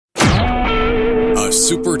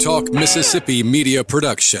SuperTalk Mississippi media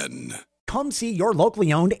production. Come see your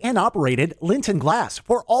locally owned and operated Linton Glass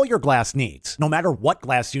for all your glass needs. No matter what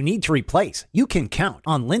glass you need to replace, you can count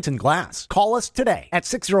on Linton Glass. Call us today at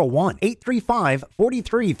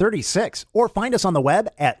 601-835-4336 or find us on the web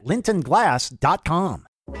at lintonglass.com.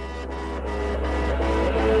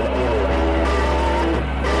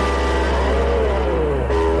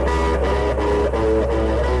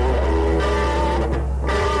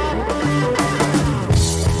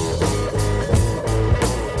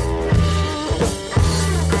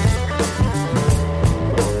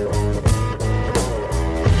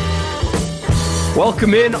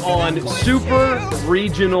 Welcome in on Super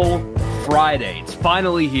Regional Friday. It's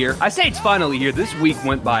finally here. I say it's finally here. This week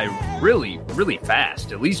went by really, really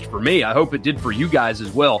fast, at least for me. I hope it did for you guys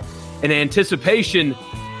as well. In anticipation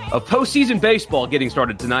of postseason baseball getting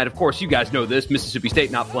started tonight. Of course, you guys know this. Mississippi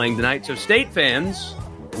State not playing tonight. So State fans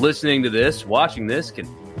listening to this, watching this, can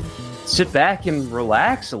sit back and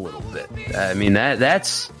relax a little bit. I mean,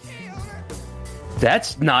 that's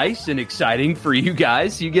nice and exciting for you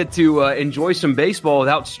guys. You get to enjoy some baseball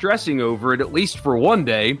without stressing over it, at least for one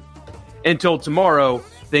day, until tomorrow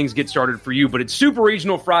things get started for you. But it's Super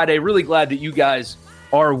Regional Friday. Really glad that you guys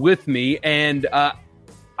are with me. And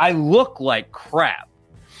I look like crap.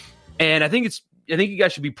 And I think you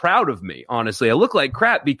guys should be proud of me, honestly. I look like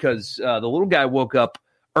crap because the little guy woke up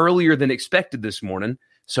earlier than expected this morning.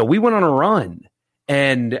 So we went on a run.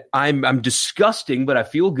 And I'm disgusting, but I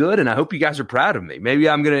feel good, and I hope you guys are proud of me. Maybe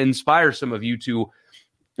I'm going to inspire some of you to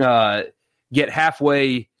get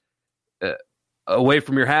halfway away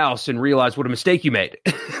from your house and realize what a mistake you made,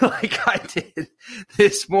 like I did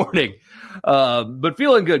this morning. But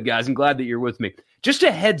feeling good, guys. I'm glad that you're with me. Just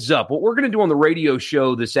a heads up, what we're going to do on the radio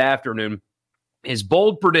show this afternoon is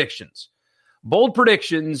bold predictions. Bold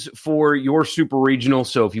predictions for your Super Regional.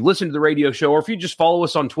 So if you listen to the radio show or if you just follow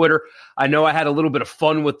us on Twitter, I know I had a little bit of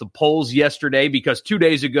fun with the polls yesterday because 2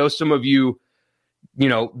 days ago, some of you,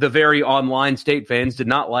 the very online State fans did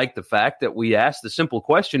not like the fact that we asked the simple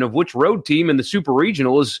question of which road team in the Super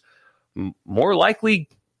Regional is more likely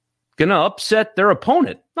going to upset their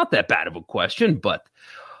opponent. Not that bad of a question, but,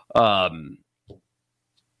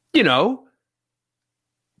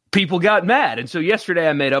 people got mad. And so yesterday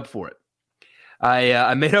I made up for it.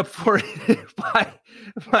 I made up for it by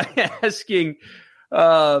asking,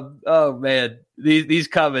 oh man, these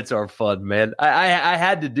comments are fun, man. I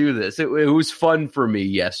had to do this. It was fun for me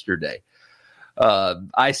yesterday.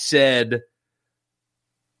 I said,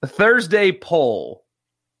 Thursday poll,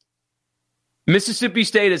 Mississippi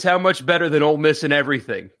State is how much better than Ole Miss in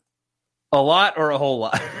everything? A lot or a whole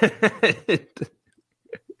lot?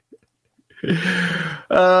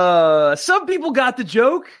 Some people got the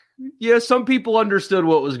joke. Yeah, some people understood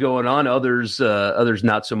what was going on. Others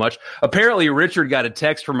not so much. Apparently, Richard got a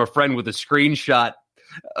text from a friend with a screenshot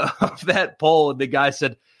of that poll, and the guy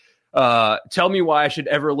said, "Tell me why I should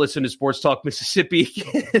ever listen to Sports Talk Mississippi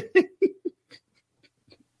again."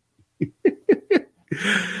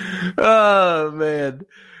 Oh man.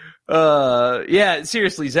 Yeah,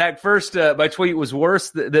 seriously, Zach, first, my tweet was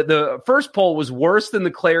worse. The first poll was worse than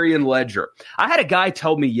the Clarion Ledger. I had a guy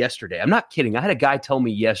tell me yesterday, I'm not kidding. I had a guy tell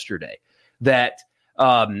me yesterday that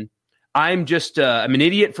I'm an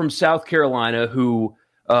idiot from South Carolina who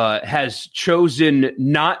has chosen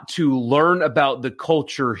not to learn about the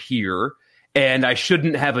culture here, and I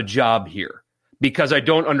shouldn't have a job here because I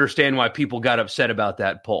don't understand why people got upset about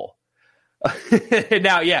that poll.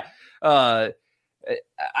 Now, yeah,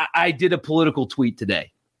 I did a political tweet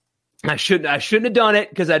today. I shouldn't have done it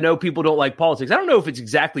because I know people don't like politics. I don't know if it's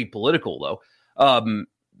exactly political though. My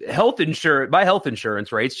health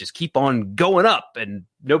insurance rates just keep on going up and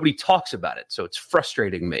nobody talks about it. So it's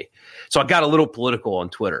frustrating me. So I got a little political on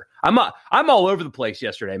Twitter. I'm all over the place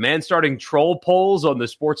yesterday, man, starting troll polls on the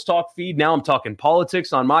Sports Talk feed. Now I'm talking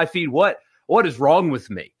politics on my feed. What is wrong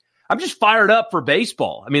with me? I'm just fired up for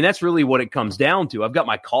baseball. I mean, that's really what it comes down to. I've got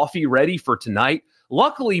my coffee ready for tonight.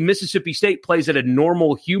 Luckily, Mississippi State plays at a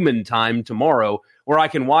normal human time tomorrow where I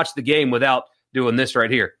can watch the game without doing this right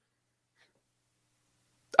here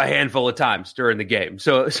a handful of times during the game.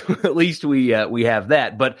 So at least we have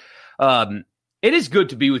that. But it is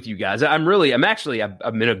good to be with you guys. I'm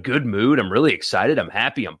in a good mood. I'm really excited. I'm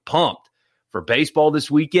happy. I'm pumped for baseball this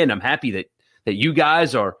weekend. I'm happy that you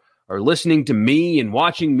guys are listening to me and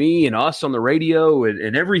watching me and us on the radio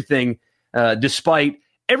and everything, despite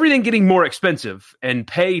everything getting more expensive and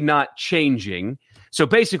pay not changing. So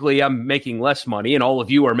basically, I'm making less money and all of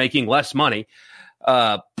you are making less money.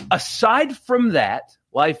 Aside from that,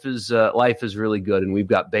 life is really good, and we've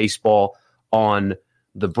got baseball on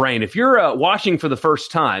the brain. If you're watching for the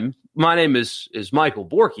first time, my name is Michael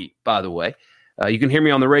Borky, by the way. You can hear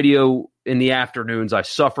me on the radio in the afternoons. I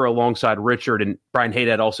suffer alongside Richard, and Brian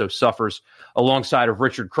Haydad also suffers alongside of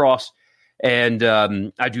Richard Cross. And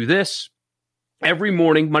I do this every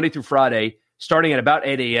morning, Monday through Friday, starting at about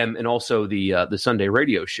 8 a.m., and also the Sunday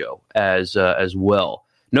radio show as well.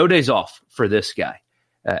 No days off for this guy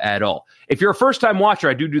at all. If you're a first-time watcher,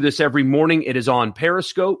 I do this every morning. It is on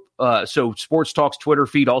Periscope, so Sports Talk's Twitter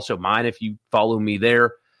feed, also mine if you follow me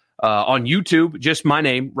there. On YouTube, just my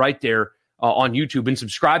name right there on YouTube, and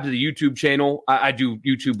subscribe to the YouTube channel. I do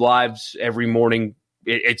YouTube Lives every morning.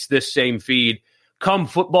 It's this same feed. Come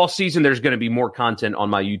football season, there's going to be more content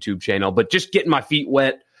on my YouTube channel, but just getting my feet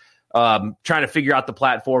wet, trying to figure out the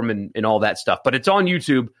platform and all that stuff. But it's on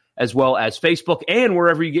YouTube as well as Facebook and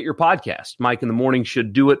wherever you get your podcast. Mike in the Morning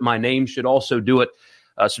should do it. My name should also do it.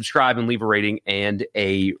 Subscribe and leave a rating and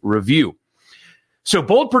a review. So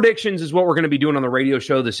bold predictions is what we're going to be doing on the radio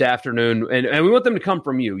show this afternoon, and we want them to come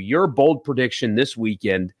from you. Your bold prediction this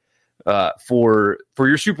weekend for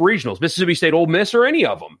your super regionals, Mississippi State, Ole Miss, or any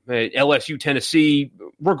of them, LSU, Tennessee,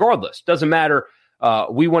 regardless, doesn't matter.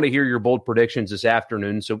 We want to hear your bold predictions this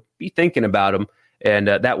afternoon, so be thinking about them, and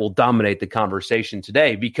that will dominate the conversation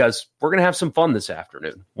today because we're going to have some fun this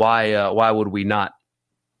afternoon. Why would we not?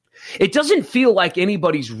 It doesn't feel like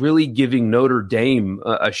anybody's really giving Notre Dame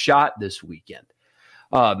a shot this weekend.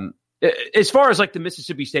 As far as like the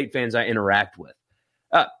Mississippi State fans I interact with,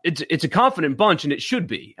 it's a confident bunch, and it should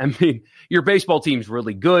be. I mean, your baseball team's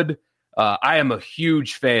really good. I am a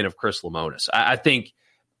huge fan of Chris Lemonis. I think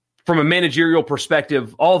from a managerial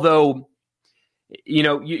perspective, although,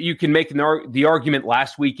 you can make the argument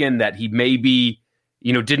last weekend that he maybe,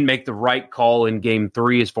 didn't make the right call in game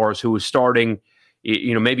 3 as far as who was starting,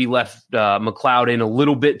 maybe left McLeod in a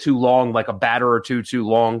little bit too long, like a batter or two too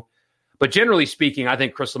long. But generally speaking, I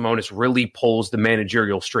think Chris Lemonis really pulls the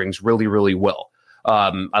managerial strings really, really well.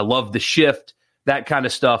 I love the shift, that kind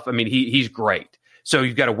of stuff. I mean, he's great. So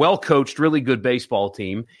you've got a well-coached, really good baseball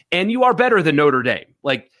team, and you are better than Notre Dame.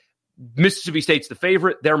 Like, Mississippi State's the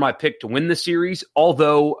favorite. They're my pick to win the series,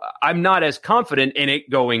 although I'm not as confident in it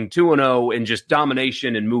going 2-0 and just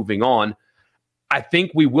domination and moving on. I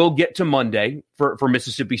think we will get to Monday for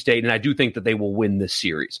Mississippi State, and I do think that they will win this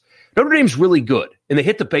series. Notre Dame's really good, and they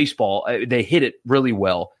hit the baseball. They hit it really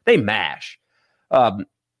well. They mash.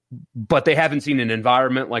 But they haven't seen an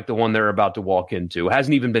environment like the one they're about to walk into. It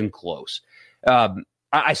hasn't even been close.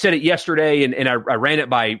 I said it yesterday, and I ran it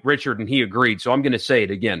by Richard, and he agreed, so I'm going to say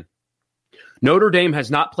it again. Notre Dame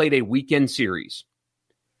has not played a weekend series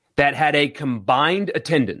that had a combined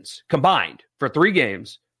for 3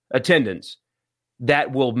 games, attendance,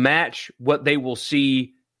 that will match what they will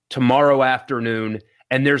see tomorrow afternoon,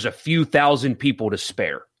 and there's a few thousand people to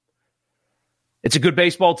spare. It's a good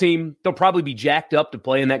baseball team. They'll probably be jacked up to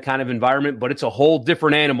play in that kind of environment, but it's a whole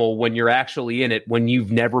different animal when you're actually in it, when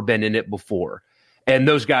you've never been in it before. And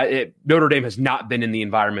those guys, Notre Dame has not been in the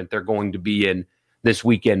environment they're going to be in this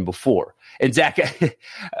weekend before. And Zach,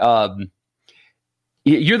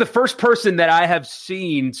 you're the first person that I have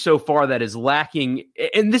seen so far that is lacking,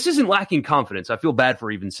 and this isn't lacking confidence. I feel bad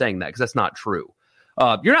for even saying that because that's not true.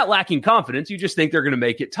 You're not lacking confidence. You just think they're going to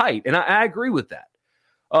make it tight. And I agree with that.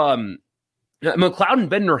 McLeod and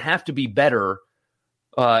Bender have to be better.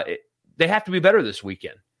 They have to be better this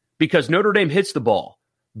weekend because Notre Dame hits the ball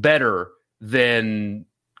better than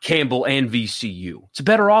Campbell and VCU. It's a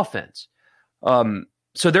better offense.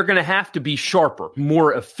 So they're going to have to be sharper,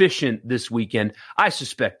 more efficient this weekend. I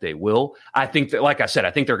suspect they will. I think that, like I said,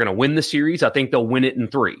 I think they're going to win the series. I think they'll win it in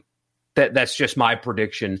 3. That's just my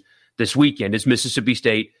prediction this weekend is Mississippi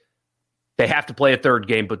State. They have to play a 3rd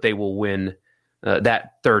game, but they will win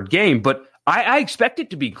that 3rd game. But I expect it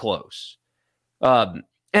to be close. And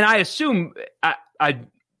I assume, I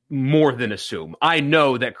more than assume, I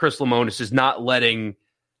know that Chris Lemonis is not letting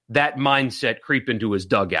that mindset creep into his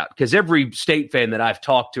dugout because every State fan that I've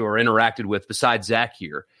talked to or interacted with besides Zach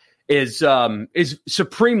here is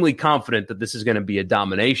supremely confident that this is going to be a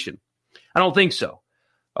domination. I don't think so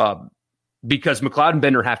because McLeod and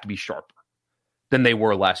Bender have to be sharper than they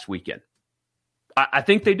were last weekend. I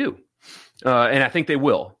think they do, and I think they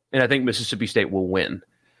will, and I think Mississippi State will win.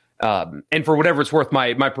 And for whatever it's worth,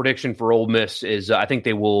 my prediction for Ole Miss is I think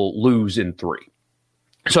they will lose in 3.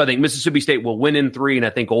 So I think Mississippi State will win in 3, and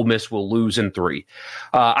I think Ole Miss will lose in 3.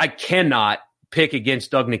 I cannot pick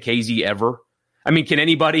against Doug Nikhazy ever. I mean, can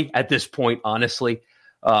anybody at this point, honestly?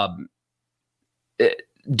 D1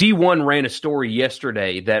 ran a story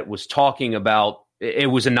yesterday that was talking about,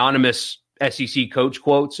 it was anonymous SEC coach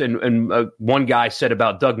quotes, and one guy said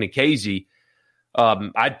about Doug Nikhazy,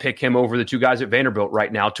 I'd pick him over the two guys at Vanderbilt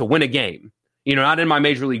right now to win a game. Not in my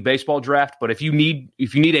Major League Baseball draft, but if you need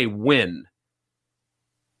a win,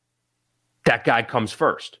 that guy comes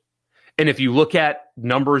first. And if you look at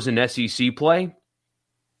numbers in SEC play,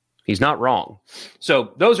 he's not wrong.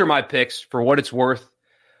 So those are my picks for what it's worth.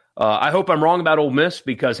 I hope I'm wrong about Ole Miss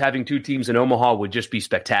because having two teams in Omaha would just be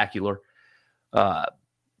spectacular.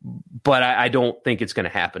 But I don't think it's going to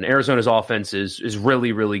happen. Arizona's offense is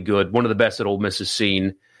really, really good. One of the best that Ole Miss has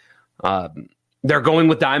seen. They're going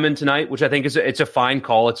with Diamond tonight, which I think it's a fine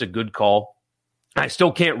call. It's a good call. I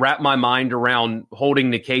still can't wrap my mind around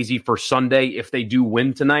holding Nikhazy for Sunday if they do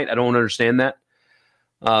win tonight. I don't understand that.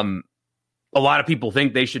 A lot of people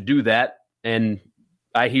think they should do that, and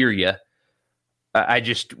I hear you. I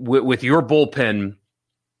just, with your bullpen,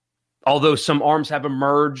 although some arms have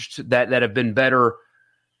emerged that have been better,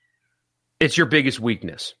 it's your biggest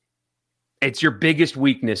weakness. It's your biggest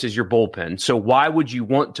weakness is your bullpen. So why would you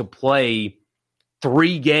want to play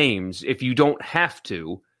 3 games if you don't have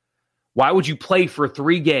to? Why would you play for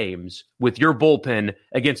 3 games with your bullpen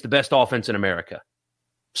against the best offense in America?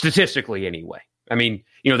 Statistically, anyway. I mean,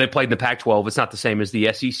 they played in the Pac-12. It's not the same as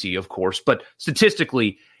the SEC, of course, but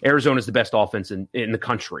statistically, Arizona is the best offense in the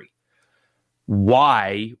country.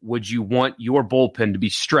 Why would you want your bullpen to be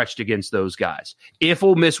stretched against those guys? If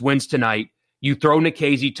Ole Miss wins tonight, you throw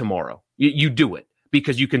Nikhazy tomorrow. You do it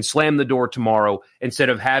because you can slam the door tomorrow instead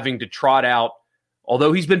of having to trot out,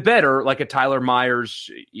 although he's been better, like a Tyler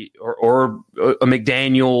Myers or a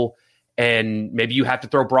McDaniel, and maybe you have to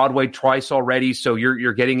throw Broadway twice already, so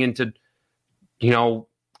you're getting into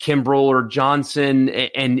Kimbrel or Johnson,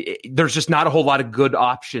 and there's just not a whole lot of good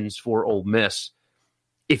options for Ole Miss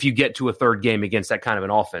if you get to a third game against that kind of an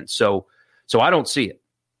offense. So I don't see it.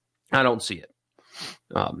 I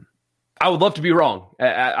would love to be wrong.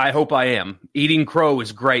 I hope I am. Eating crow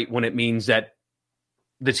is great when it means that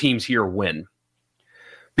the teams here win.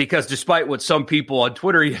 Because despite what some people on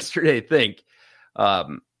Twitter yesterday think,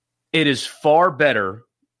 it is far better.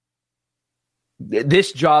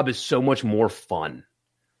 This job is so much more fun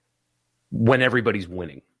when everybody's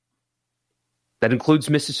winning. That includes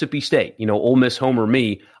Mississippi State. Ole Miss, home or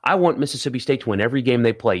me, I want Mississippi State to win every game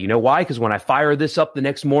they play. You know why? Because when I fire this up the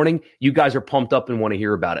next morning, you guys are pumped up and want to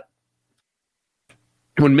hear about it.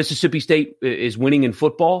 When Mississippi State is winning in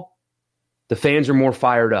football, the fans are more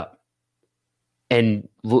fired up. And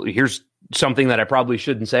here's something that I probably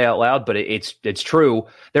shouldn't say out loud, but it's true.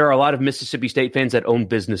 There are a lot of Mississippi State fans that own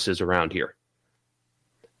businesses around here.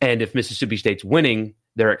 And if Mississippi State's winning,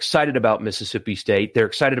 they're excited about Mississippi State. They're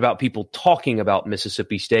excited about people talking about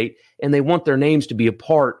Mississippi State, and they want their names to be a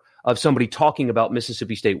part of somebody talking about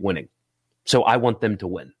Mississippi State winning. So I want them to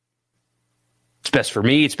win. It's best for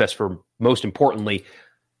me. It's best for, most importantly,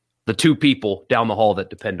 the 2 people down the hall that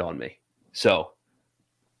depend on me. So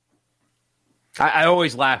I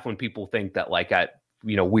always laugh when people think that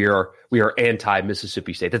we are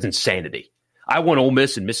anti-Mississippi State. That's insanity. I want Ole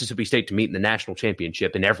Miss and Mississippi State to meet in the national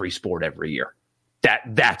championship in every sport every year.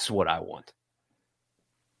 That's what I want.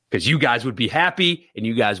 Because you guys would be happy and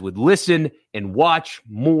you guys would listen and watch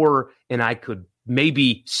more, and I could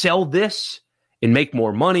maybe sell this and make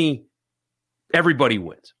more money. Everybody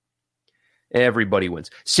wins. Everybody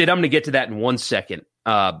wins. Sid, I'm going to get to that in 1 second.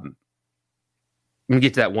 I'm going to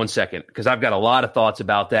get to that 1 second because I've got a lot of thoughts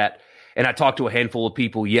about that. And I talked to a handful of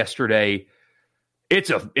people yesterday. It's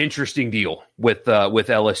an interesting deal with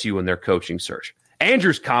LSU and their coaching search.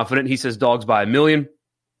 Andrew's confident. He says dogs by a million.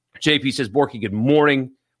 JP says, Borky, good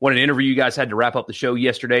morning. What an interview you guys had to wrap up the show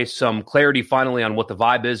yesterday. Some clarity finally on what the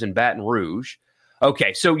vibe is in Baton Rouge.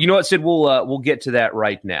 Okay, so you know what, Sid? We'll get to that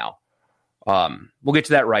right now. We'll get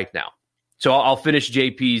to that right now. So I'll finish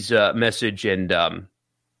JP's message and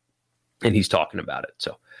he's talking about it.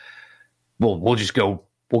 So we'll just go.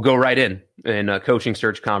 We'll go right in a coaching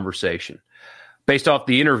search conversation. Based off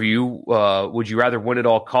the interview, would you rather win at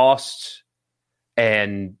all costs?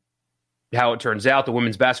 And how it turns out, the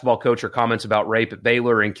women's basketball coach, her comments about rape at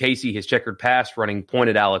Baylor, and Casey, his checkered past running point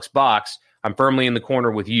at Alex Box. I'm firmly in the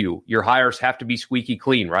corner with you. Your hires have to be squeaky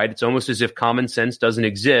clean, right? It's almost as if common sense doesn't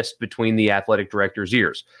exist between the athletic director's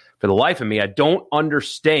ears. For the life of me, I don't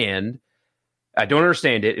understand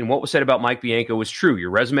it. And what was said about Mike Bianco was true.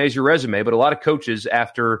 Your resume is your resume, but a lot of coaches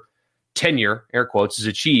after tenure, air quotes, is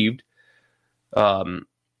achieved.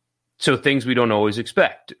 So things we don't always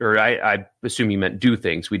expect, or I assume you meant do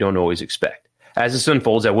things we don't always expect. As this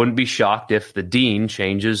unfolds, I wouldn't be shocked if the dean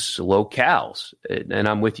changes locales, and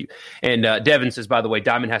I'm with you. And Devin says, by the way,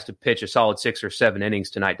 Diamond has to pitch a solid 6 or 7 innings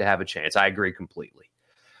tonight to have a chance. I agree completely.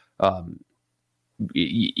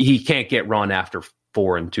 He can't get run after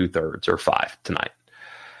 4 2/3 or 5 tonight.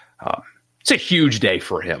 It's a huge day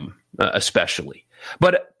for him, especially.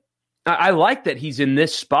 But I like that he's in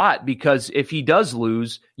this spot because if he does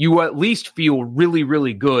lose, you at least feel really,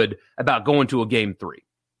 really good about going to a game 3.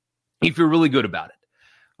 You feel really good about it.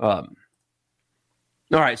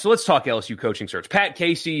 All right, so let's talk LSU coaching search. Pat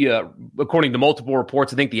Casey, according to multiple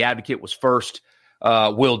reports, I think the Advocate was first,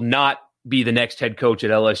 will not be the next head coach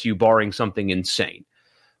at LSU, barring something insane.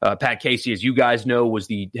 Pat Casey, as you guys know, was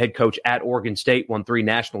the head coach at Oregon State, won 3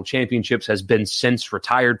 national championships, has been since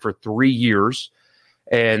retired for 3 years.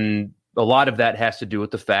 And a lot of that has to do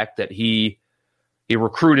with the fact that he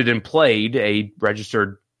recruited and played a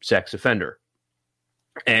registered sex offender.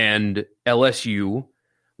 And LSU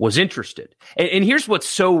was interested. And here's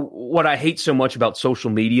what I hate so much about social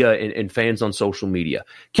media and fans on social media.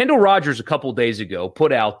 Kendall Rogers a couple days ago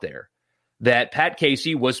put out there that Pat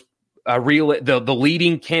Casey was the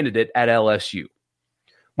leading candidate at LSU.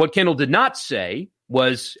 What Kendall did not say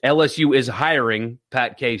was LSU is hiring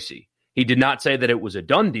Pat Casey. He did not say that it was a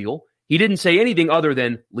done deal. He didn't say anything other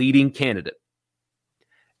than leading candidate.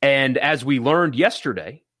 And as we learned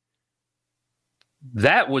yesterday,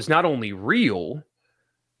 that was not only real,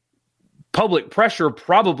 public pressure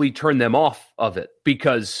probably turned them off of it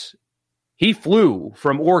because he flew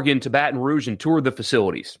from Oregon to Baton Rouge and toured the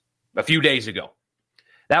facilities a few days ago.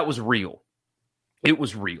 That was real. It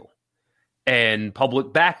was real. And public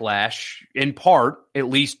backlash, in part, at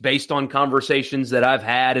least based on conversations that I've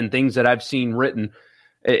had and things that I've seen written,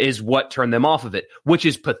 is what turned them off of it, which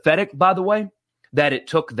is pathetic, by the way, that it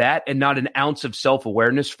took that and not an ounce of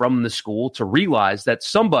self-awareness from the school to realize that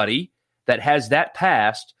somebody that has that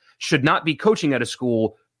past should not be coaching at a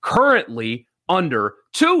school currently under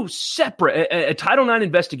 2 separate, a Title IX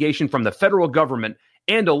investigation from the federal government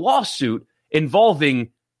and a lawsuit involving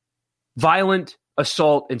violent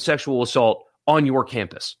assault and sexual assault on your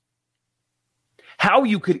campus. How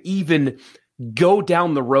you could even go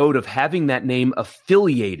down the road of having that name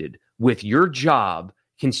affiliated with your job,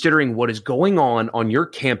 considering what is going on your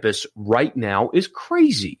campus right now, is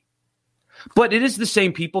crazy. But it is the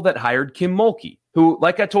same people that hired Kim Mulkey, who,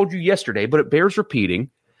 like I told you yesterday, but it bears repeating,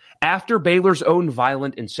 after Baylor's own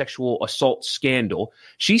violent and sexual assault scandal,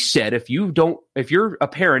 she said, if you're a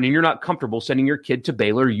parent and you're not comfortable sending your kid to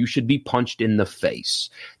Baylor, you should be punched in the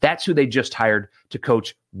face. That's who they just hired to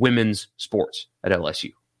coach women's sports at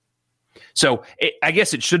LSU. So I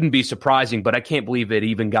guess it shouldn't be surprising, but I can't believe it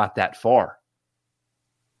even got that far.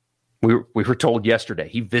 We were told yesterday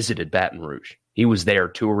he visited Baton Rouge. He was there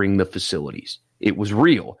touring the facilities. It was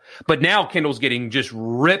real. But now Kendall's getting just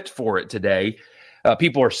ripped for it today.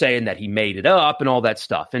 People are saying that he made it up and all that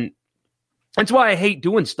stuff. And that's why I hate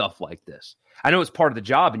doing stuff like this. I know it's part of the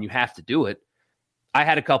job and you have to do it. I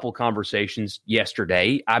had a couple conversations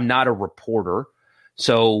yesterday. I'm not a reporter,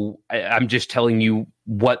 so I'm just telling you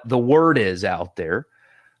what the word is out there.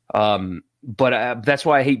 But that's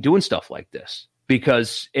why I hate doing stuff like this.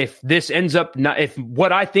 Because if this ends up if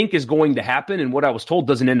what I think is going to happen and what I was told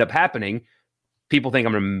doesn't end up happening, people think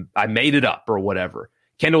I made it up or whatever.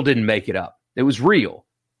 Kendall didn't make it up. It was real.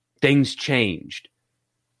 Things changed.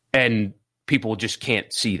 And people just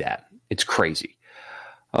can't see that. It's crazy.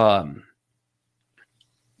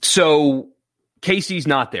 So Casey's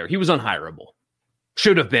not there. He was unhireable.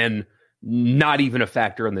 Should have been not even a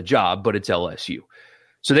factor in the job, but it's LSU.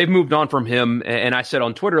 So they've moved on from him. And I said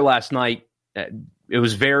on Twitter last night, it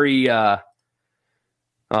was very behind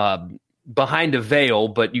a veil,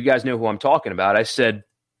 but you guys know who I'm talking about. I said,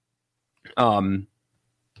 oh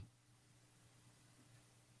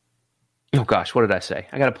gosh, what did I say?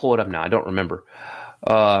 I got to pull it up now. I don't remember.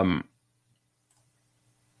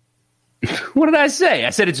 What did I say? I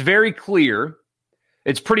said it's very clear.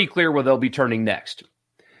 It's pretty clear where they'll be turning next.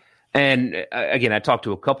 And again, I talked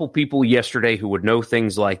to a couple people yesterday who would know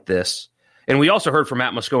things like this. And we also heard from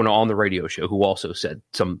Matt Moscona on the radio show, who also said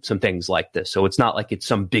some things like this. So it's not like it's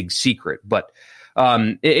some big secret, but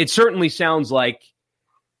it certainly sounds like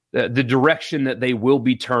the direction that they will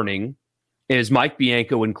be turning is Mike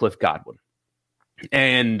Bianco and Cliff Godwin.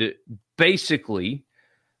 And basically,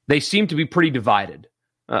 they seem to be pretty divided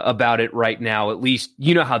about it right now. At least,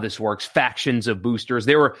 you know how this works. Factions of boosters.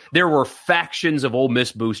 There were factions of Ole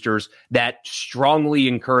Miss boosters that strongly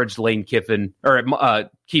encouraged Lane Kiffin or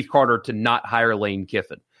Keith Carter to not hire Lane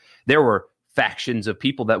Kiffin. There were factions of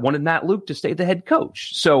people that wanted Matt Luke to stay the head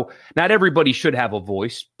coach. So not everybody should have a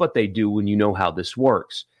voice, but they do when you know how this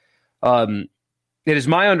works. It is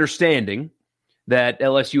my understanding that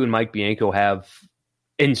LSU and Mike Bianco have,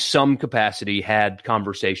 in some capacity, had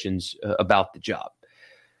conversations about the job.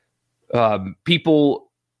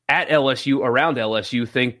 People at LSU, around LSU,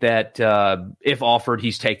 think that if offered,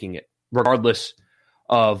 he's taking it, regardless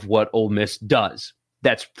of what Ole Miss does.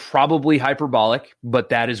 That's probably hyperbolic, but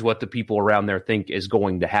that is what the people around there think is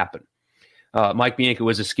going to happen. Mike Bianco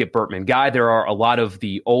is a Skip Bertman guy. There are a lot of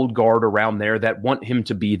the old guard around there that want him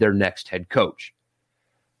to be their next head coach.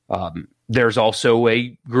 There's also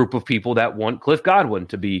a group of people that want Cliff Godwin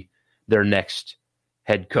to be their next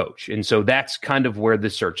head coach. And so that's kind of where the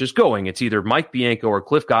search is going. It's either Mike Bianco or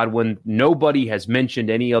Cliff Godwin. Nobody has mentioned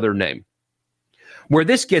any other name. Where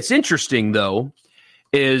this gets interesting, though,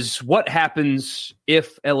 is what happens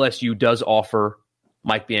if LSU does offer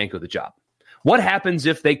Mike Bianco the job? What happens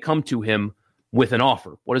if they come to him with an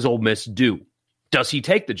offer? What does Ole Miss do? Does he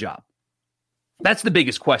take the job? That's the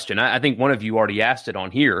biggest question. I think one of you already asked it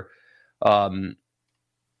on here.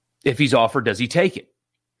 If he's offered, does he take it?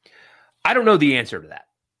 I don't know the answer to that.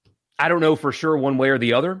 I don't know for sure one way or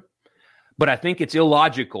the other, but I think it's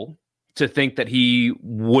illogical to think that he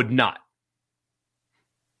would not.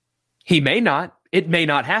 He may not. It may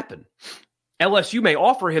not happen. LSU may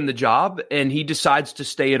offer him the job and he decides to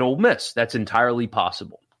stay at Ole Miss. That's entirely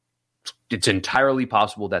possible. It's entirely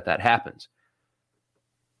possible that that happens.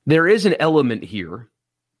 There is an element here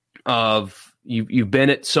of you've been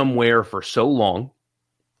at somewhere for so long,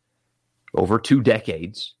 over 2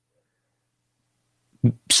 decades.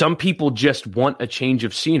 Some people just want a change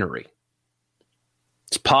of scenery.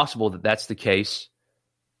 It's possible that that's the case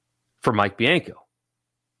for Mike Bianco.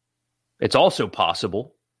 It's also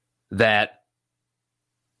possible that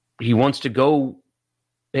he wants to go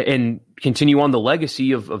and continue on the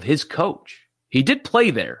legacy of his coach. He did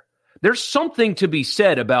play there. There's something to be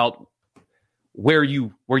said about where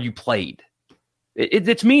you played.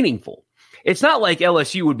 It's meaningful. It's not like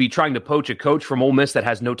LSU would be trying to poach a coach from Ole Miss that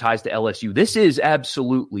has no ties to LSU. This is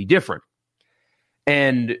absolutely different.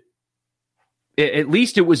 And at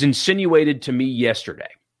least it was insinuated to me yesterday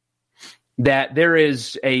that there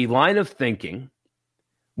is a line of thinking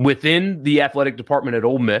within the athletic department at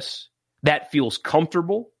Ole Miss that feels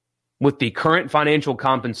comfortable with the current financial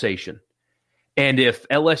compensation. And if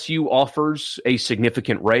LSU offers a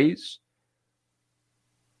significant raise,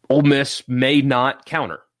 Ole Miss may not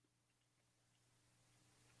counter.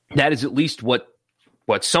 That is at least what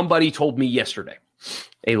somebody told me yesterday.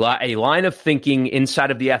 A line of thinking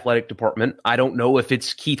inside of the athletic department. I don't know if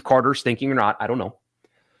it's Keith Carter's thinking or not. I don't know.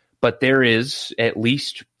 But there is, at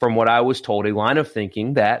least from what I was told, a line of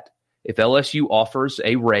thinking that if LSU offers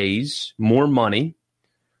a raise, more money,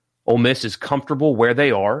 Ole Miss is comfortable where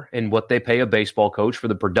they are and what they pay a baseball coach for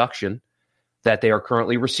the production that they are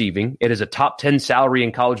currently receiving. It is a top 10 salary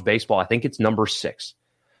in college baseball. I think it's number 6.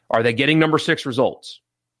 Are they getting number 6 results?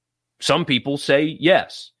 Some people say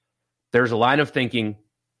yes. There's a line of thinking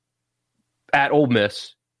at Ole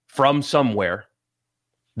Miss from somewhere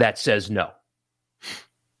that says no.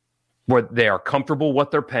 Where they are comfortable what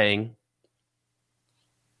they're paying.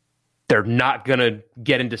 They're not going to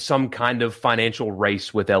get into some kind of financial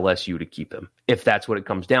race with LSU to keep him, if that's what it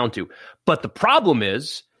comes down to. But the problem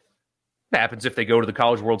is, what happens if they go to the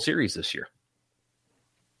College World Series this year?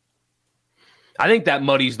 I think that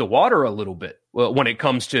muddies the water a little bit when it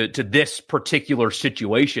comes to this particular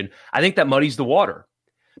situation. I think that muddies the water.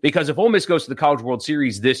 Because if Ole Miss goes to the College World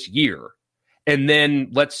Series this year, and then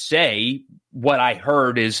let's say what I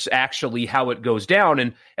heard is actually how it goes down,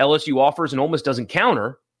 and LSU offers and Ole Miss doesn't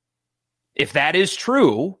counter, if that is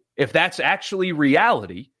true, if that's actually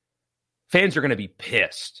reality, fans are going to be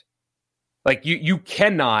pissed. Like you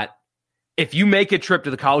cannot, if you make a trip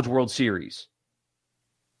to the College World Series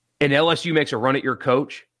and LSU makes a run at your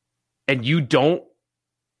coach and you don't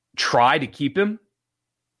try to keep him,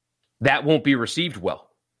 that won't be received well.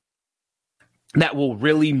 That will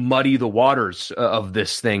really muddy the waters of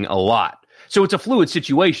this thing a lot. So it's a fluid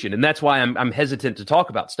situation, and that's why I'm hesitant to talk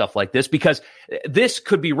about stuff like this, because this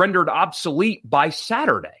could be rendered obsolete by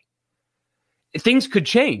Saturday. Things could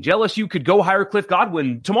change. LSU could go hire Cliff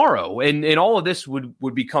Godwin tomorrow, and all of this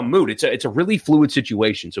would become moot. It's a really fluid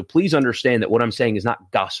situation, so please understand that what I'm saying is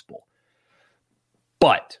not gospel.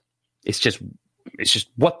 But it's just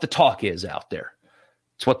what the talk is out there.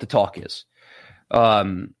 It's what the talk is.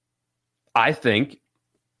 I think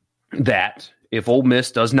that if Ole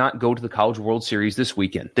Miss does not go to the College World Series this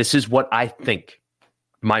weekend, this is what I think.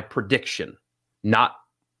 My prediction. Not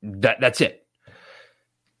that's it.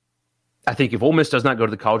 I think if Ole Miss does not go to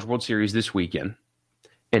the College World Series this weekend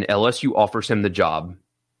and LSU offers him the job,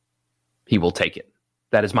 he will take it.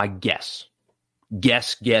 That is my guess.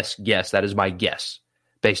 Guess. That is my guess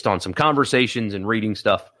based on some conversations and reading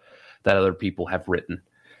stuff that other people have written.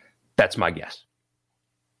 That's my guess.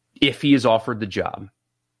 If he is offered the job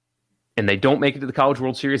and they don't make it to the College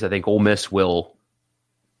World Series, I think Ole Miss will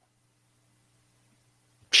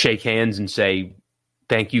shake hands and say,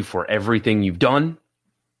 Thank you for everything you've done.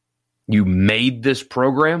 You made this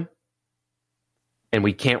program, and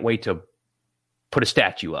we can't wait to put a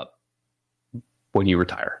statue up when you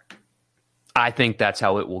retire. I think that's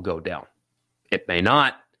how it will go down. It may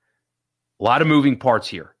not. A lot of moving parts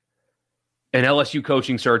here. An LSU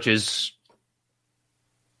coaching search is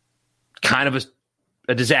kind of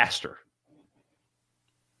a disaster.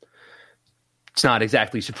 It's not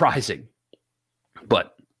exactly surprising.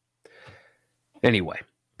 But anyway,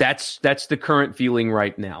 that's the current feeling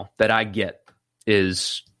right now that I get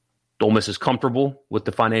is Ole Miss is comfortable with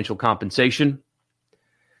the financial compensation.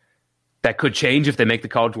 That could change if they make the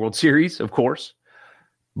College World Series, of course.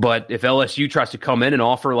 But if LSU tries to come in and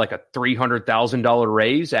offer like a $300,000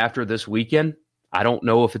 raise after this weekend, I don't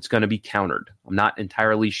know if it's going to be countered. I'm not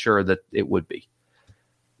entirely sure that it would be.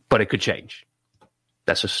 But it could change.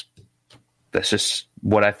 That's just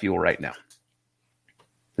what I feel right now.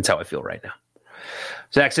 That's how I feel right now.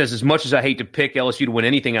 Zach says, as much as I hate to pick LSU to win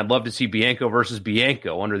anything, I'd love to see Bianco versus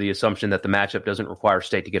Bianco under the assumption that the matchup doesn't require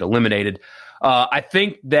State to get eliminated. I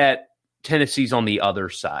think that Tennessee's on the other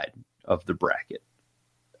side of the bracket.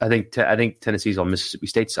 I think Tennessee's on Mississippi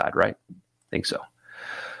State's side, right? I think so.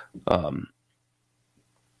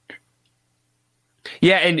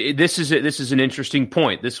 Yeah, and this is an interesting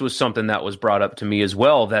point. This was something that was brought up to me as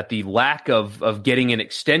well, that the lack of getting an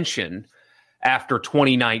extension after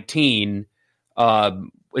 2019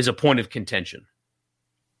 is a point of contention.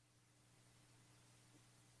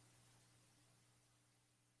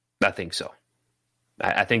 I think so.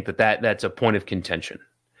 I think that's a point of contention.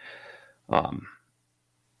 But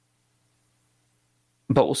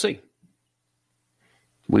we'll see.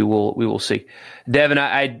 We will see.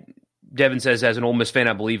 Devin says, as an Ole Miss fan,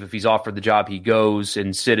 I believe if he's offered the job, he goes.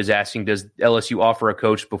 And Sid is asking, does LSU offer a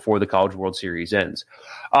coach before the College World Series ends?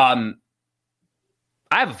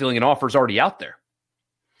 I have a feeling an offer is already out there.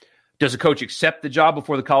 Does a coach accept the job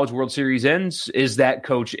before the College World Series ends? Is that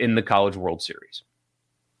coach in the College World Series?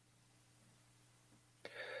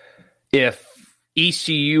 If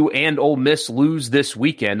ECU and Ole Miss lose this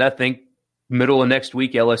weekend, I think middle of next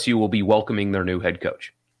week, LSU will be welcoming their new head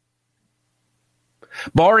coach.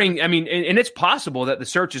 Barring, and it's possible that the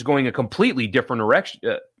search is going a completely different direction.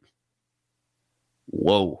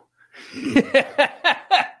 Whoa.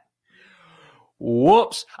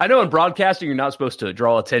 Whoops. I know in broadcasting you're not supposed to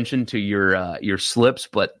draw attention to your slips,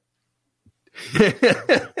 but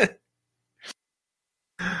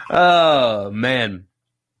oh, man.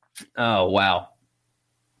 Oh, wow.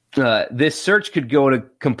 This search could go in a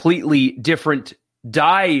completely different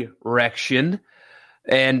direction,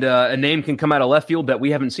 and a name can come out of left field that we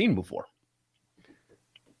haven't seen before.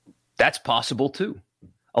 That's possible, too.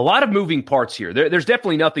 A lot of moving parts here. There's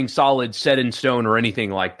definitely nothing solid set in stone or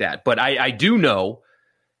anything like that. But I do know,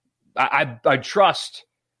 I trust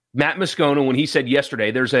Matt Moscona when he said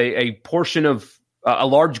yesterday there's a portion of a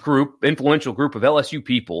large group, influential group of LSU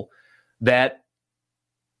people that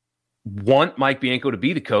want Mike Bianco to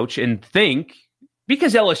be the coach and think,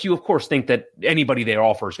 because LSU, of course, think that anybody they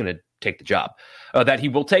offer is going to take the job, that he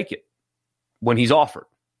will take it when he's offered.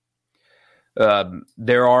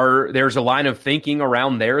 There's a line of thinking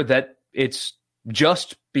around there that it's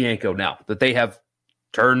just Bianco now, that they have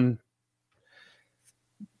turned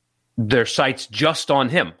their sights just on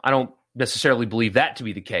him. I don't necessarily believe that to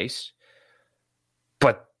be the case,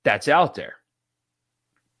 but that's out there.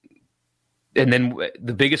 And then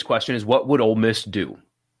the biggest question is, what would Ole Miss do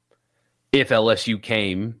if LSU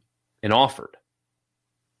came and offered?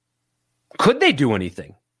 Could they do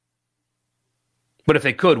anything? But if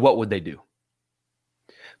they could, what would they do?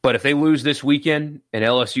 But if they lose this weekend and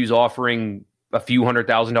LSU's offering a few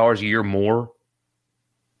 $100,000 a year more,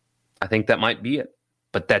 I think that might be it.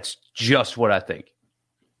 But that's just what I think.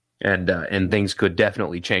 And things could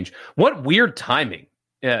definitely change. What weird timing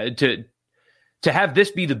to have this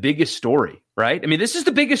be the biggest story, right? I mean, this is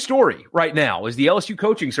the biggest story right now, is the LSU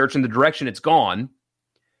coaching search and the direction it's gone.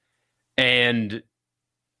 And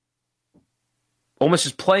Ole Miss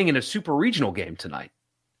is playing in a super regional game tonight.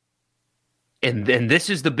 And then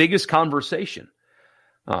this is the biggest conversation.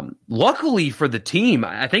 Luckily for the team,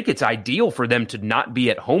 I think it's ideal for them to not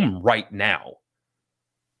be at home right now.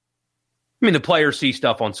 I mean, the players see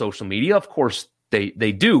stuff on social media. Of course they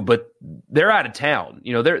do, but they're out of town.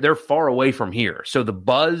 You know, they're far away from here. So the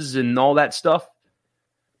buzz and all that stuff,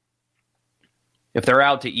 if they're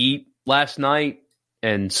out to eat last night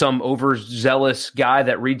and some overzealous guy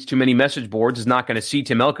that reads too many message boards is not going to see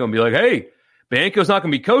Tim Elko and be like, hey, Bianco's not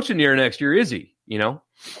going to be coaching here next year, is he? You know,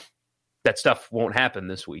 that stuff won't happen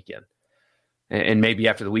this weekend. And maybe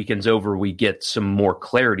after the weekend's over, we get some more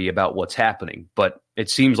clarity about what's happening. But it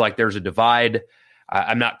seems like there's a divide.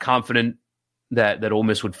 I'm not confident that Ole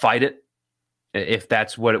Miss would fight it if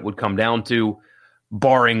that's what it would come down to,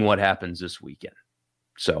 barring what happens this weekend.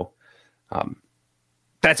 So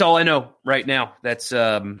that's all I know right now. That's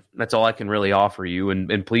all I can really offer you.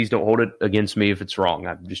 And please don't hold it against me if it's wrong.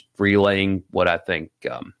 I'm just relaying what I think.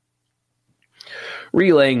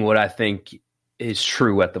 Relaying what I think is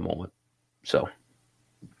true at the moment. So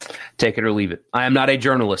take it or leave it. I am not a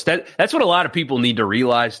journalist. That's what a lot of people need to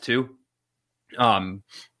realize too.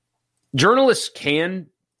 Journalists can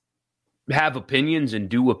have opinions and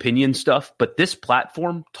do opinion stuff, but this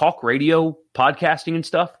platform, talk radio, podcasting and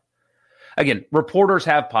stuff, again, reporters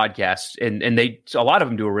have podcasts and a lot of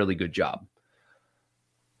them do a really good job.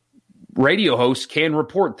 Radio hosts can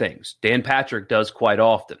report things. Dan Patrick does quite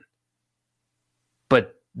often.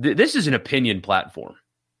 But this is an opinion platform.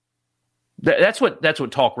 That's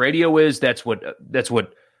what talk radio is. That's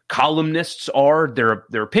what columnists are.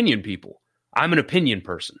 They're opinion people. I'm an opinion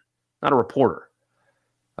person, not a reporter.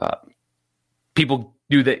 People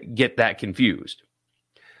get that confused.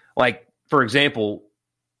 Like, for example,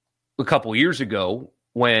 a couple years ago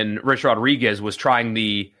when Rich Rodriguez was trying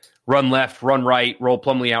the run left, run right, roll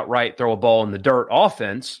Plumlee out right, throw a ball in the dirt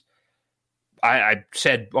offense, I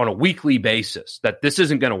said on a weekly basis that this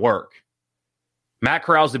isn't going to work. Matt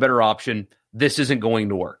Corral's the better option. This isn't going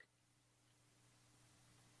to work.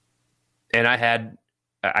 And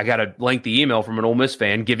I got a lengthy email from an Ole Miss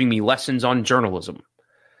fan giving me lessons on journalism,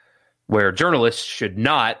 where journalists should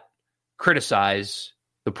not criticize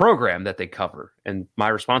the program that they cover. And my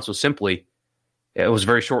response was simply, it was a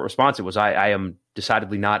very short response. It was, I am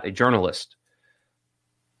decidedly not a journalist.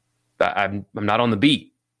 I'm not on the beat.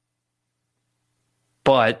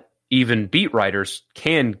 But even beat writers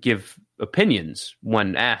can give opinions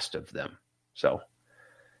when asked of them. So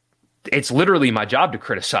it's literally my job to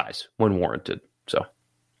criticize when warranted. So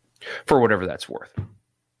for whatever that's worth.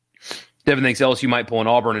 Devin thinks LSU might pull an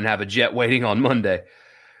Auburn and have a jet waiting on Monday.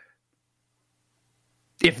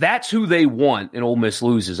 If that's who they want and Ole Miss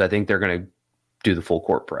loses, I think they're going to do the full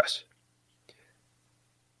court press.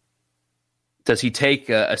 Does he take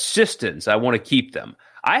assistants? I want to keep them.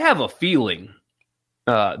 I have a feeling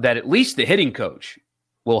that at least the hitting coach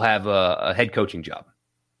will have a head coaching job.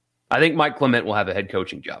 I think Mike Clement will have a head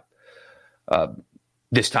coaching job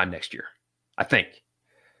this time next year. I think.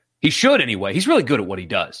 He should anyway. He's really good at what he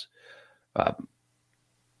does.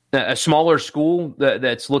 A smaller school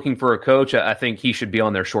that's looking for a coach, I think he should be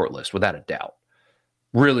on their short list without a doubt.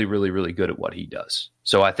 Really, really, really good at what he does.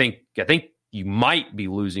 So I think you might be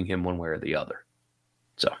losing him one way or the other.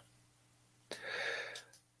 So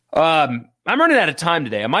I'm running out of time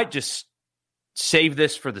today. I might just save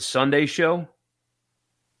this for the Sunday show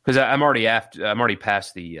because I'm already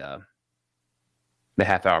past the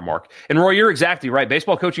half-hour mark. And Roy, you're exactly right.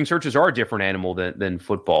 Baseball coaching searches are a different animal than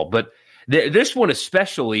football, but this one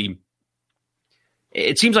especially,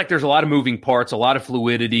 it seems like there's a lot of moving parts, a lot of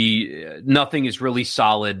fluidity. Nothing is really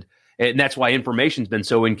solid, and that's why information's been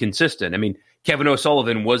so inconsistent. I mean, Kevin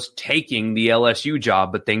O'Sullivan was taking the LSU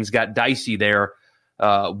job, but things got dicey there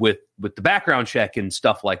with the background check and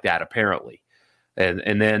stuff like that, apparently.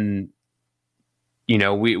 And then,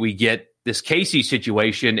 we get this Casey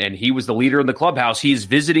situation, and he was the leader in the clubhouse. He is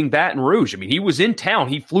visiting Baton Rouge. I mean, he was in town.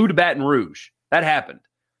 He flew to Baton Rouge. That happened.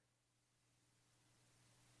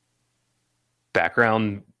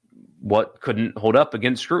 Background, what couldn't hold up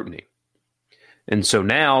against scrutiny. And so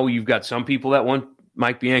now you've got some people that want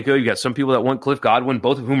Mike Bianco. You've got some people that want Cliff Godwin,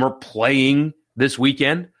 both of whom are playing this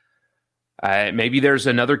weekend. Maybe there's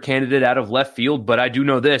another candidate out of left field, but I do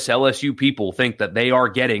know this. LSU people think that they are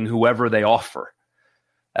getting whoever they offer.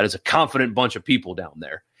 That is a confident bunch of people down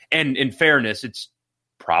there. And in fairness, it's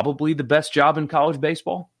probably the best job in college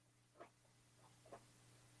baseball.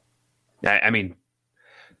 I mean,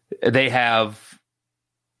 they have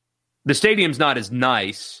 – the stadium's not as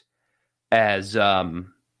nice as that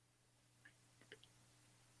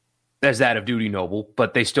of Dudy Noble,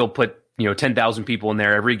 but they still put 10,000 people in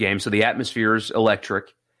there every game, so the atmosphere is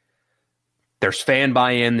electric. There's fan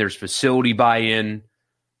buy-in, there's facility buy-in.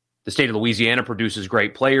 The state of Louisiana produces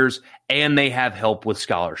great players, and they have help with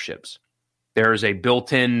scholarships. There is a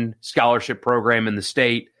built-in scholarship program in the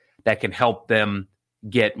state that can help them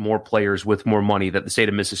get more players with more money that the state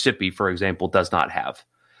of Mississippi, for example, does not have.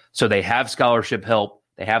 So they have scholarship help,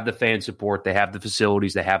 they have the fan support, they have the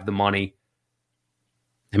facilities, they have the money.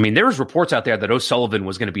 I mean, there was reports out there that O'Sullivan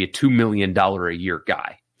was going to be a $2 million a year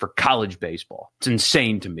guy for college baseball. It's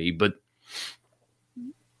insane to me, but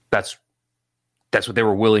that's what they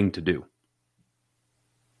were willing to do.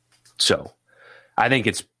 So I think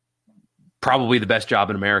it's probably the best job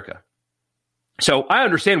in America. So I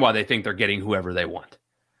understand why they think they're getting whoever they want.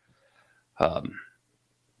 And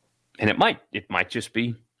it might just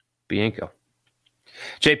be Bianco.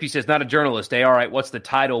 JP says, not a journalist. Hey, all right, what's the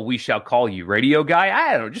title we shall call you? Radio guy?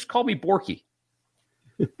 I don't know. Just call me Borky.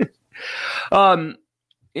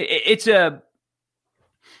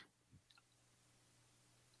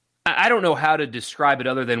 I don't know how to describe it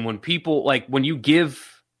other than when people, like when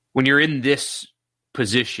you're in this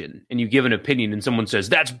position and you give an opinion and someone says,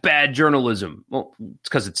 that's bad journalism. Well, it's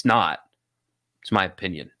because it's not. It's my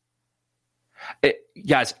opinion.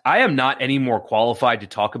 Guys, I am not any more qualified to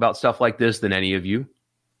talk about stuff like this than any of you.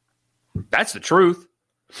 That's the truth.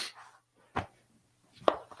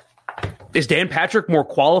 Is Dan Patrick more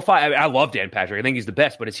qualified? I love Dan Patrick. I think he's the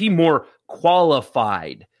best, but is he more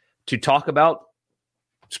qualified to talk about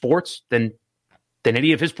sports than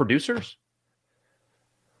any of his producers?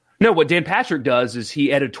 No, what Dan Patrick does is he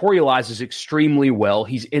editorializes extremely well.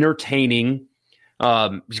 He's entertaining.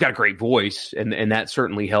 He's got a great voice, and that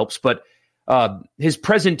certainly helps. But his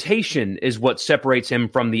presentation is what separates him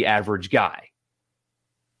from the average guy.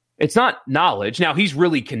 It's not knowledge. Now, he's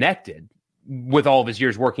really connected with all of his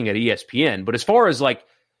years working at ESPN. But as far as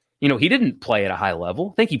he didn't play at a high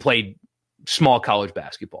level. I think he played small college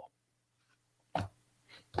basketball.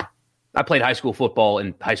 I played high school football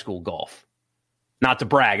and high school golf. Not to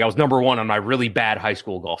brag, I was number one on my really bad high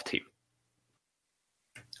school golf team.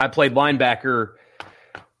 I played linebacker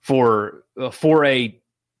for 4A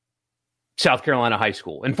South Carolina high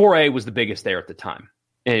school. And 4A was the biggest there at the time.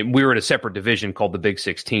 And we were in a separate division called the Big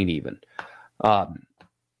 16 even.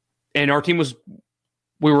 And our team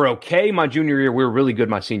we were okay my junior year. We were really good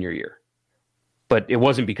my senior year. But it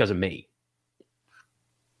wasn't because of me.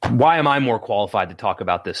 Why am I more qualified to talk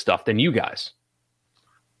about this stuff than you guys?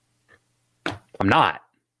 I'm not.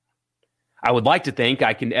 I would like to think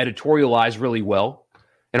I can editorialize really well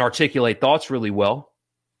and articulate thoughts really well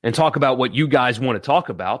and talk about what you guys want to talk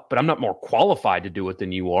about, but I'm not more qualified to do it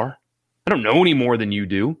than you are. I don't know any more than you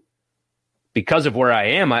do. Because of where I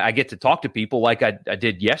am, I get to talk to people like I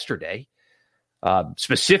did yesterday,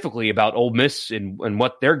 specifically about Ole Miss and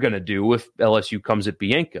what they're going to do if LSU comes at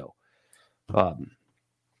Bianco.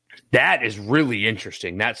 That is really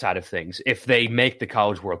interesting, that side of things, if they make the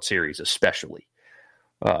College World Series especially.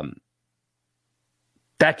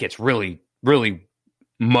 That gets really, really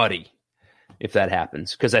muddy if that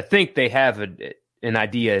happens, because I think they have an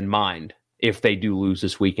idea in mind if they do lose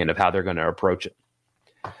this weekend of how they're going to approach it.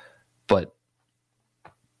 But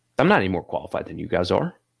I'm not any more qualified than you guys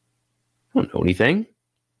are. I don't know anything.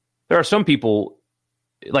 There are some people,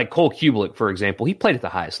 like Cole Kubelik, for example, he played at the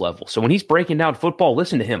highest level. So when he's breaking down football,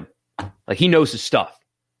 listen to him. Like, he knows his stuff.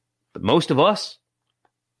 But most of us,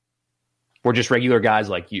 we're just regular guys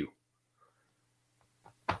like you.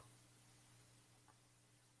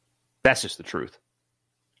 That's just the truth.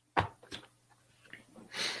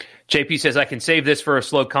 JP says, I can save this for a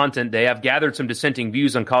slow content day. I've gathered some dissenting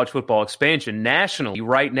views on college football expansion nationally.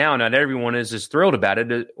 Right now, not everyone is as thrilled about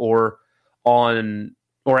it or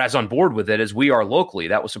as on board with it as we are locally.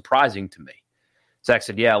 That was surprising to me. Zach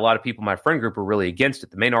said, yeah, a lot of people in my friend group are really against it.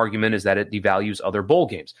 The main argument is that it devalues other bowl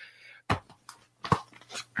games.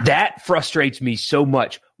 That frustrates me so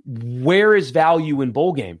much. Where is value in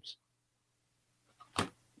bowl games?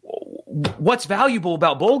 What's valuable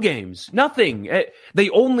about bowl games? Nothing. They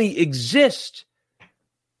only exist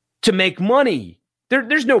to make money.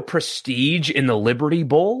 There's no prestige in the Liberty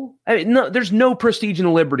Bowl. There's no prestige in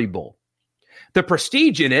the Liberty Bowl. The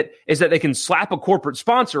prestige in it is that they can slap a corporate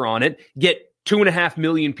sponsor on it, get 2.5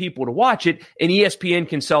 million people to watch it, and ESPN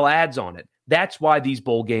can sell ads on it. That's why these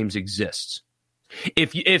bowl games exist.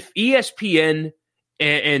 If ESPN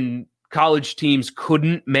and college teams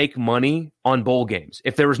couldn't make money on bowl games,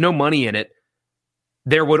 if there was no money in it,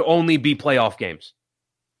 there would only be playoff games.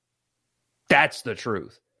 That's the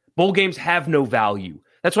truth. Bowl games have no value.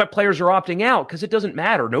 That's why players are opting out, because it doesn't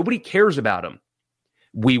matter. Nobody cares about them.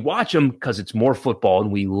 We watch them because it's more football,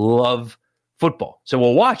 and we love football. So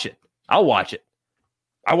we'll watch it. I'll watch it.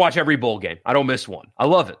 I watch every bowl game. I don't miss one. I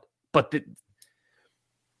love it. But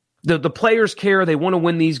the players care. They want to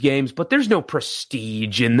win these games, but there's no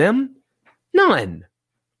prestige in them. None.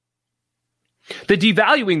 The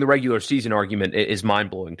devaluing the regular season argument is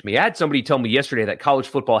mind-blowing to me. I had somebody tell me yesterday that college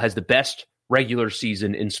football has the best regular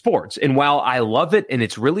season in sports. And while I love it and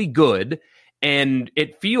it's really good and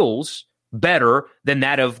it feels better than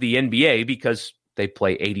that of the NBA because they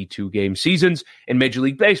play 82-game seasons, in Major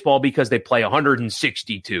League Baseball because they play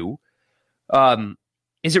 162,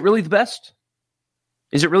 is it really the best?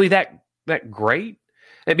 Is it really that great?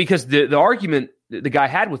 And because the argument the guy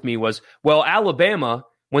had with me was, well, Alabama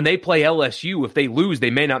when they play LSU, if they lose, they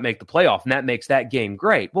may not make the playoff, and that makes that game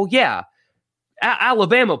great. Well, yeah,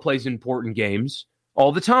 Alabama plays important games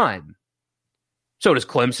all the time. So does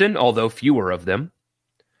Clemson, although fewer of them.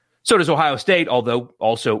 So does Ohio State, although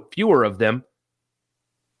also fewer of them.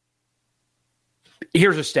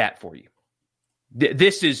 Here's a stat for you.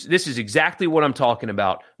 This is exactly what I'm talking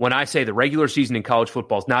about when I say the regular season in college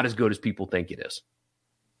football is not as good as people think it is.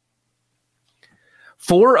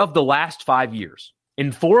 4 of the last 5 years,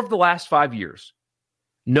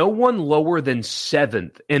 no one lower than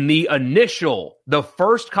 7th in the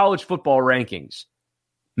first college football rankings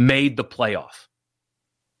made the playoff.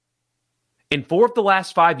 In 4 of the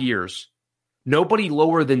last 5 years, nobody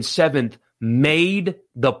lower than 7th made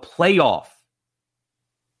the playoff.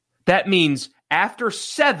 That means after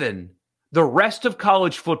 7, the rest of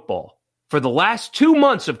college football, for the last 2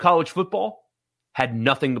 months of college football, had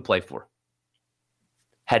nothing to play for.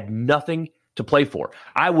 Had nothing to play for.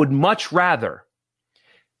 I would much rather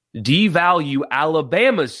devalue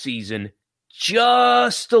Alabama's season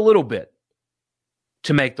just a little bit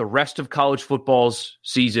to make the rest of college football's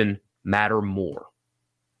season matter more.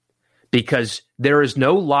 Because there is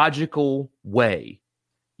no logical way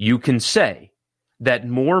you can say that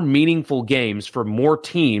more meaningful games for more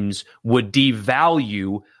teams would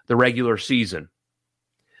devalue the regular season.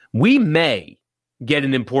 We may get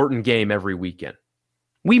an important game every weekend.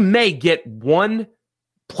 We may get one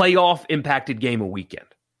playoff impacted game a weekend.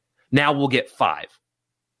 Now we'll get 5.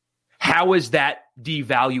 How is that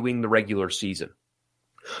devaluing the regular season?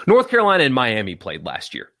 North Carolina and Miami played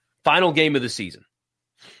last year. Final game of the season.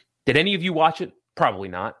 Did any of you watch it? Probably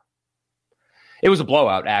not. It was a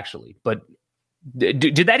blowout, actually. But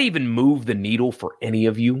did that even move the needle for any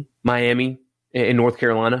of you, Miami and North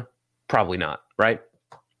Carolina? Probably not, right?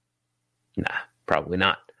 Nah, probably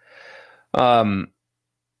not. And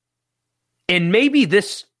maybe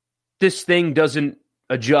this thing doesn't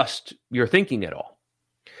adjust your thinking at all.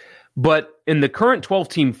 But in the current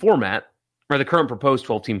 12-team format, or the current proposed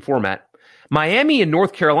 12-team format, Miami and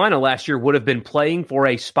North Carolina last year would have been playing for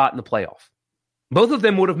a spot in the playoff. Both of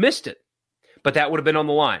them would have missed it, but that would have been on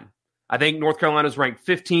the line. I think North Carolina's ranked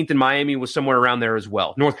 15th and Miami was somewhere around there as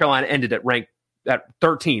well. North Carolina ended at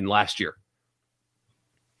 13 last year.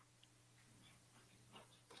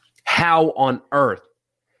 How on earth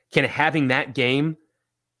can having that game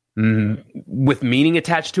with meaning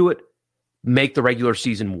attached to it make the regular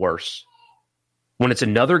season worse? When it's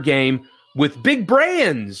another game with big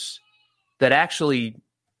brands that actually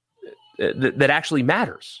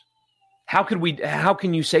matters. How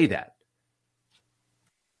can you say that?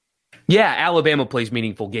 Yeah, Alabama plays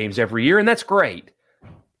meaningful games every year, and that's great.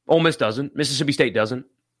 Ole Miss doesn't. Mississippi State doesn't.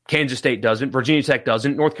 Kansas State doesn't. Virginia Tech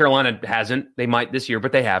doesn't. North Carolina hasn't. They might this year,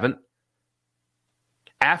 but they haven't.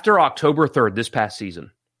 After October 3rd this past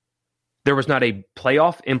season, there was not a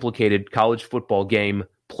playoff-implicated college football game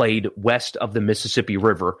played west of the Mississippi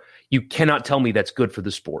River. You cannot tell me that's good for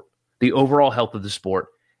the sport. The overall health of the sport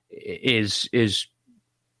is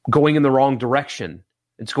going in the wrong direction.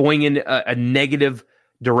 It's going in a negative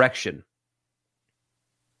direction.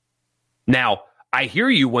 Now, I hear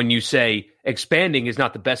you when you say expanding is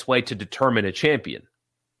not the best way to determine a champion.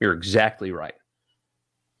 You're exactly right.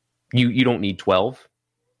 You don't need 12.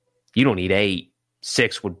 You don't need 8.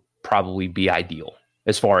 6 would probably be ideal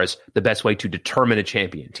as far as the best way to determine a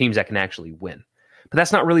champion, teams that can actually win. But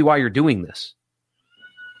that's not really why you're doing this.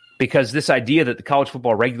 Because this idea that the college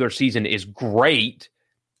football regular season is great,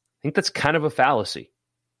 I think that's kind of a fallacy.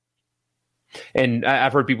 And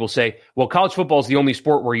I've heard people say, well, college football is the only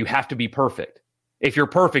sport where you have to be perfect. If you're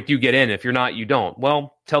perfect, you get in. If you're not, you don't.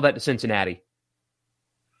 Well, tell that to Cincinnati.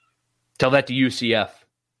 Tell that to UCF.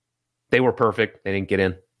 They were perfect. They didn't get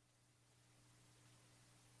in.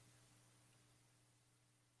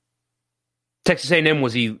 Texas A&M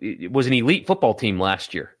was an elite football team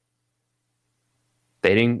last year.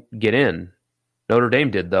 They didn't get in. Notre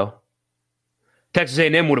Dame did, though. Texas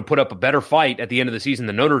A&M would have put up a better fight at the end of the season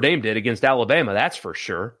than Notre Dame did against Alabama. That's for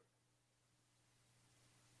sure.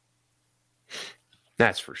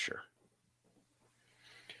 That's for sure.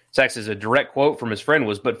 Sachs, a direct quote from his friend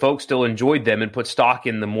was, but folks still enjoyed them and put stock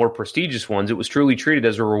in the more prestigious ones. It was truly treated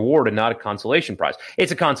as a reward and not a consolation prize.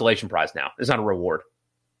 It's a consolation prize now. It's not a reward.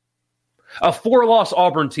 A 4-loss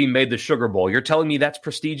Auburn team made the Sugar Bowl. You're telling me that's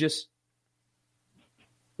prestigious?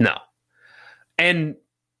 No. And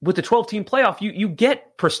with the 12-team playoff, you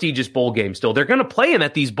get prestigious bowl games still. They're going to play them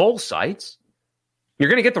at these bowl sites. You're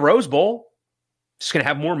going to get the Rose Bowl. It's just going to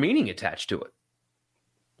have more meaning attached to it.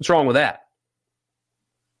 What's wrong with that?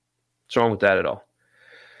 What's wrong with that at all?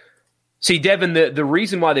 See, Devin, the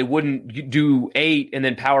reason why they wouldn't do 8 and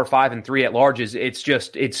then Power 5 and 3 at large is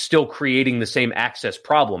it's still creating the same access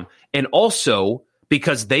problem. And also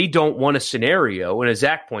because they don't want a scenario, and as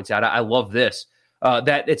Zach points out, I love this,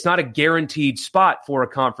 that it's not a guaranteed spot for a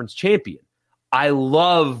conference champion. I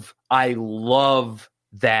love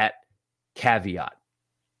that caveat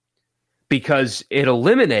because it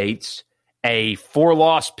eliminates a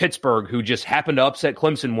 4-loss Pittsburgh who just happened to upset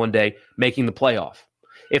Clemson one day making the playoff.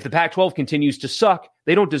 If the Pac-12 continues to suck,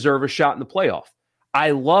 they don't deserve a shot in the playoff.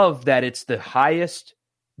 I love that it's the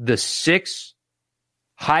 6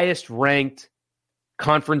 highest ranked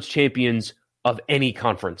conference champions of any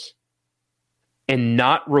conference and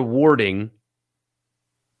not rewarding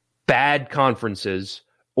bad conferences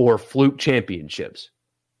or fluke championships.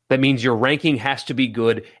 That means your ranking has to be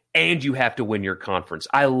good and you have to win your conference.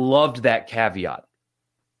 I loved that caveat.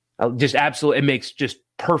 It makes just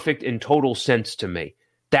perfect and total sense to me.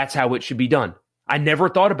 That's how it should be done. I never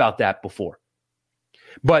thought about that before.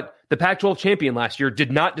 But the Pac-12 champion last year did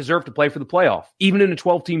not deserve to play for the playoff. Even in a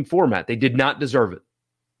 12-team format, they did not deserve it.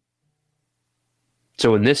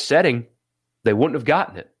 So in this setting, they wouldn't have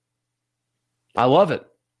gotten it. I love it.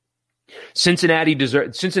 Cincinnati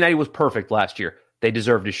was perfect last year. They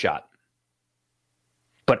deserved a shot.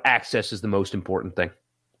 But access is the most important thing.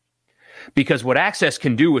 Because what access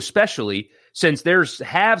can do, especially since there's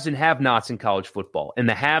haves and have-nots in college football, and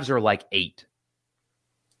the haves are like 8.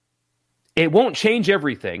 It won't change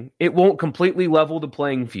everything. It won't completely level the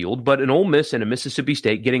playing field, but an Ole Miss and a Mississippi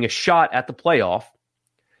State getting a shot at the playoff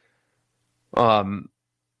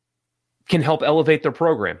can help elevate their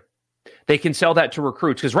program. They can sell that to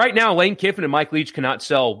recruits. Because right now, Lane Kiffin and Mike Leach cannot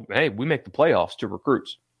sell, hey, we make the playoffs to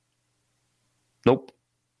recruits. Nope.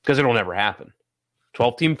 Because it'll never happen.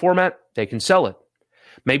 12-team format, they can sell it.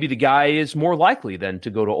 Maybe the guy is more likely then to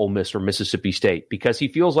go to Ole Miss or Mississippi State because he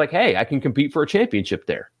feels like, hey, I can compete for a championship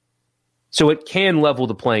there. So it can level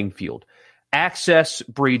the playing field. Access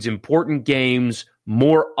breeds important games,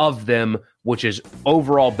 more of them, which is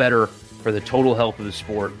overall better for the total health of the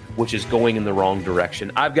sport, which is going in the wrong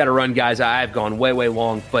direction. I've got to run, guys. I've gone way, way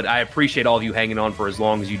long, but I appreciate all of you hanging on for as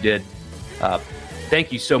long as you did.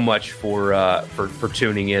 Thank you so much for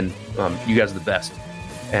tuning in. You guys are the best.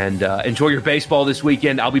 And enjoy your baseball this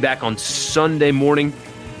weekend. I'll be back on Sunday morning,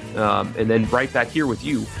 and then right back here with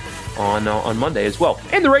you on Monday as well.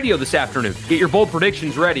 And the radio this afternoon. Get your bold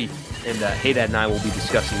predictions ready, and Haydad and I will be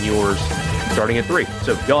discussing yours starting at 3.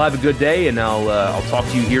 So y'all have a good day, and I'll talk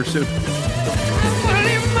to you here soon.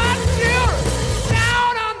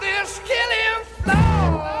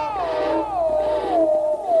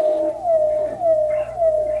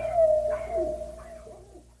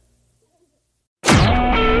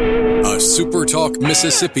 SuperTalk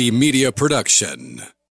Mississippi Media Production.